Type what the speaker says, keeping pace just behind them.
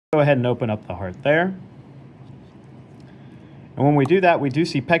Go ahead and open up the heart there. And when we do that, we do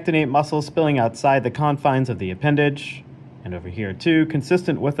see pectinate muscle spilling outside the confines of the appendage. And over here too,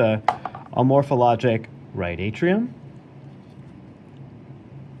 consistent with a morphologic right atrium.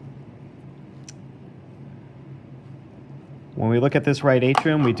 When we look at this right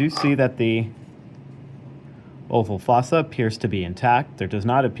atrium, we do see that the oval fossa appears to be intact. There does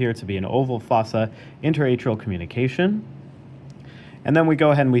not appear to be an oval fossa interatrial communication. And then we go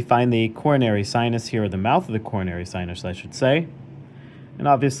ahead and we find the coronary sinus here, or the mouth of the coronary sinus, I should say. And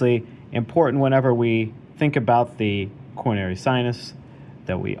obviously important whenever we think about the coronary sinus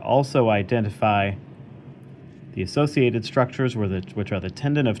that we also identify the associated structures which are the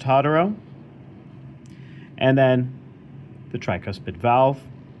tendon of Totaro, and then the tricuspid valve,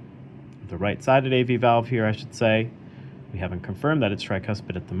 the right-sided AV valve here, I should say. We haven't confirmed that it's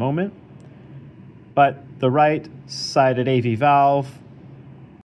tricuspid at the moment. But the right-sided AV valve